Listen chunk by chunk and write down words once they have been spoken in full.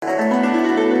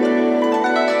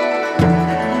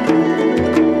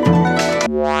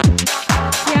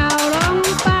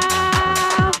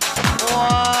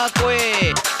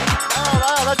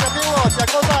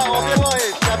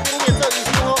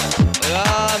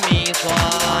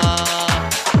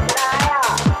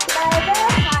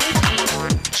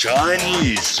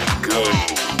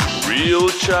Real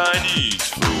Chinese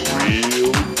for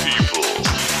real people.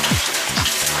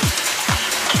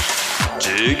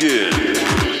 Dig in.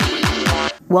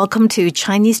 Welcome to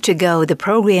Chinese to Go, the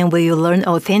program where you learn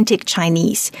authentic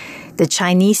Chinese, the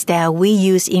Chinese that we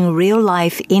use in real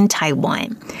life in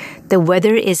Taiwan. The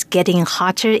weather is getting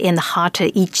hotter and hotter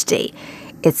each day.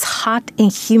 It's hot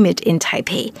and humid in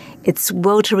Taipei. It's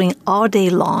sweltering all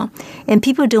day long, and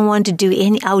people don't want to do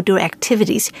any outdoor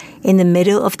activities in the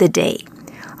middle of the day.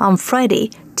 On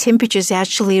Friday, temperatures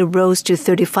actually rose to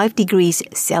 35 degrees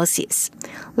Celsius.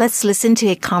 Let's listen to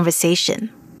a conversation.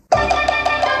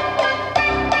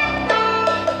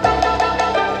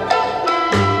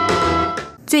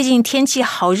 最近天气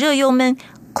好热又闷，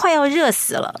快要热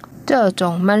死了。这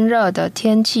种闷热的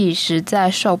天气实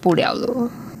在受不了了，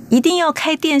一定要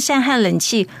开电扇和冷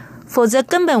气，否则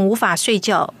根本无法睡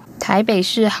觉。台北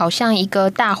市好像一个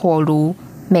大火炉，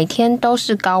每天都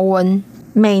是高温。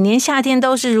每年夏天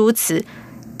都是如此，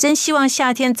真希望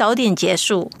夏天早点结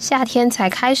束。夏天才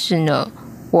开始呢，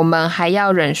我们还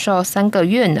要忍受3个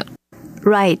月呢。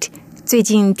Right， 最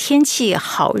近天气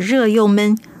好热又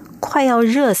闷，快要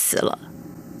热死了。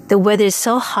The weather is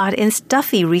so hot and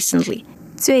stuffy recently.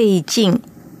 最近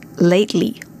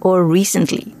lately or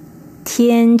recently.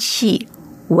 天气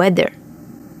weather.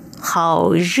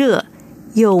 好热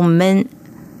又闷。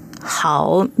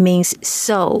好 means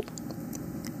so.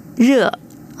 热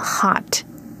hot.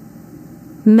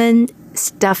 闷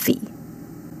stuffy.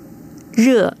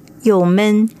 热又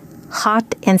闷 hot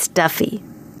and stuffy.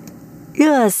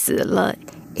 热死了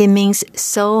it means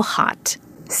so hot.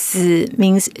 死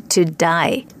means to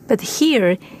die. But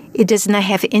here, it does not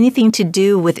have anything to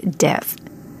do with death.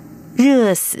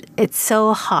 热死 it's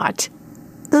so hot.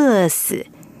 饿死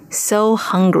so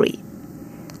hungry.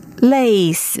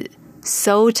 累死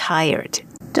so tired.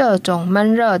 这种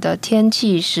闷热的天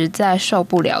气实在受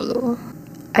不了了。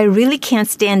I really can't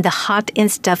stand the hot and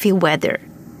stuffy weather.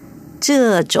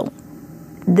 这种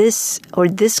this or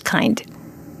this kind.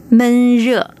 闷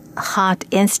热 hot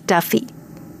and stuffy.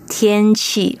 天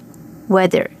气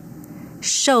weather.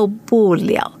 受不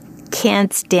了 can't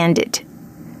stand it.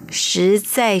 实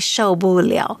在受不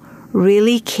了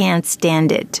really can't stand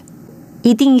it.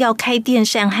 一定要开电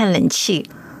扇和冷气，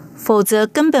否则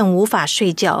根本无法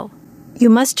睡觉。You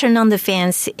must turn on the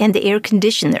fans and the air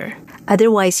conditioner.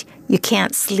 Otherwise, you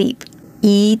can't sleep.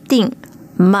 一定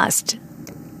must.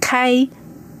 开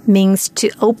means to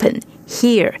open.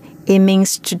 Here, it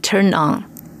means to turn on.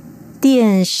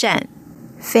 电扇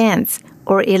fans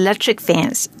or electric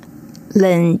fans.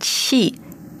 冷气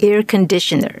air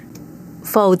conditioner.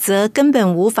 否则根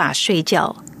本无法睡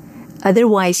觉。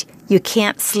Otherwise, you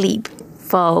can't sleep.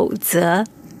 否则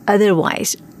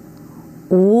otherwise.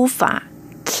 无法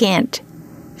can't.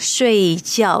 睡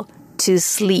觉 to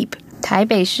sleep. 台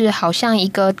北市好像一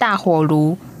个大火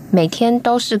炉，每天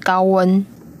都是高温。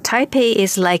Taipei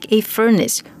is like a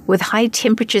furnace with high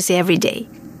temperatures every day.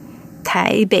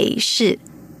 台北市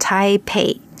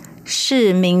Taipei.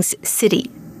 市 means city.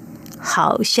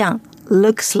 好像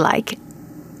looks like.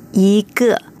 一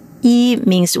个 一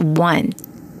means one.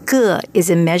 个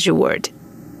is a measure word.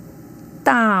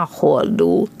 大火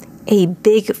炉 a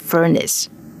big furnace.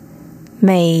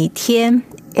 每天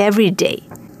every day.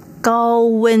 高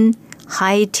温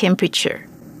high temperature.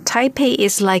 Taipei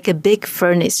is like a big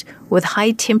furnace with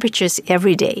high temperatures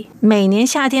every day. 每年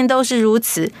夏天都是如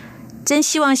此，真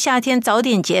希望夏天早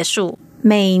点结束。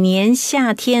每年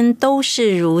夏天都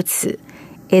是如此。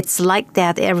It's like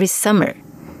that every summer.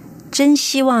 真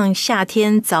希望夏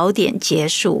天早点结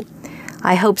束。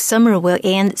I hope summer will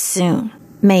end soon.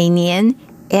 每年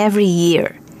every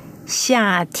year.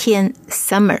 夏天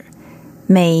summer.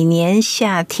 每年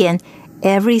夏天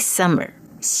every summer.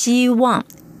 希望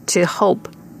to hope,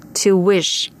 to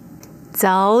wish.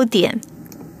 早点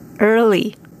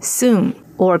early, soon,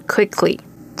 or quickly.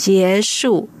 结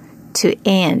束 to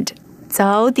end.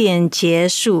 早点结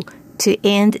束 to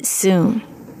end soon.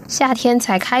 夏天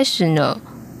才开始呢，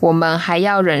我们还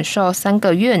要忍受3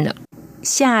个月呢。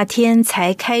夏天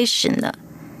才开始呢。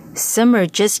Summer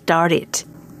just started.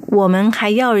 我们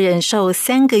还要忍受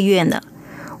3个月呢。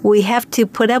We have to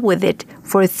put up with it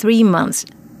for 3 months.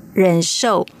 忍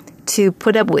受 to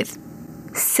put up with.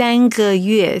 3个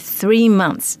月 3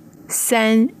 months.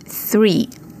 3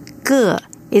 个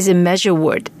is a measure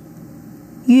word.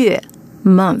 月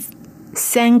month.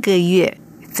 3个月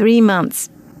 3 months.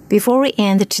 Before we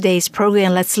end today's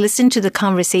program, let's listen to the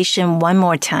conversation one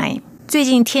more time. 最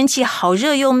近天气好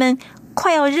热又闷，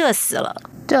快要热死了。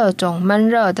这种闷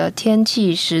热的天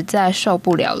气实在受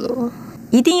不了了。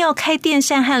一定要开电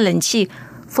扇和冷气，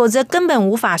否则根本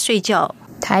无法睡觉。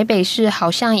台北市好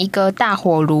像一个大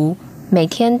火炉，每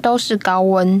天都是高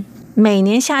温，每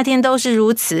年夏天都是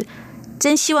如此，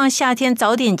真希望夏天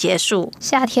早点结束。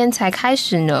夏天才开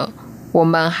始呢，我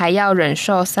们还要忍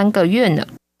受3个月呢。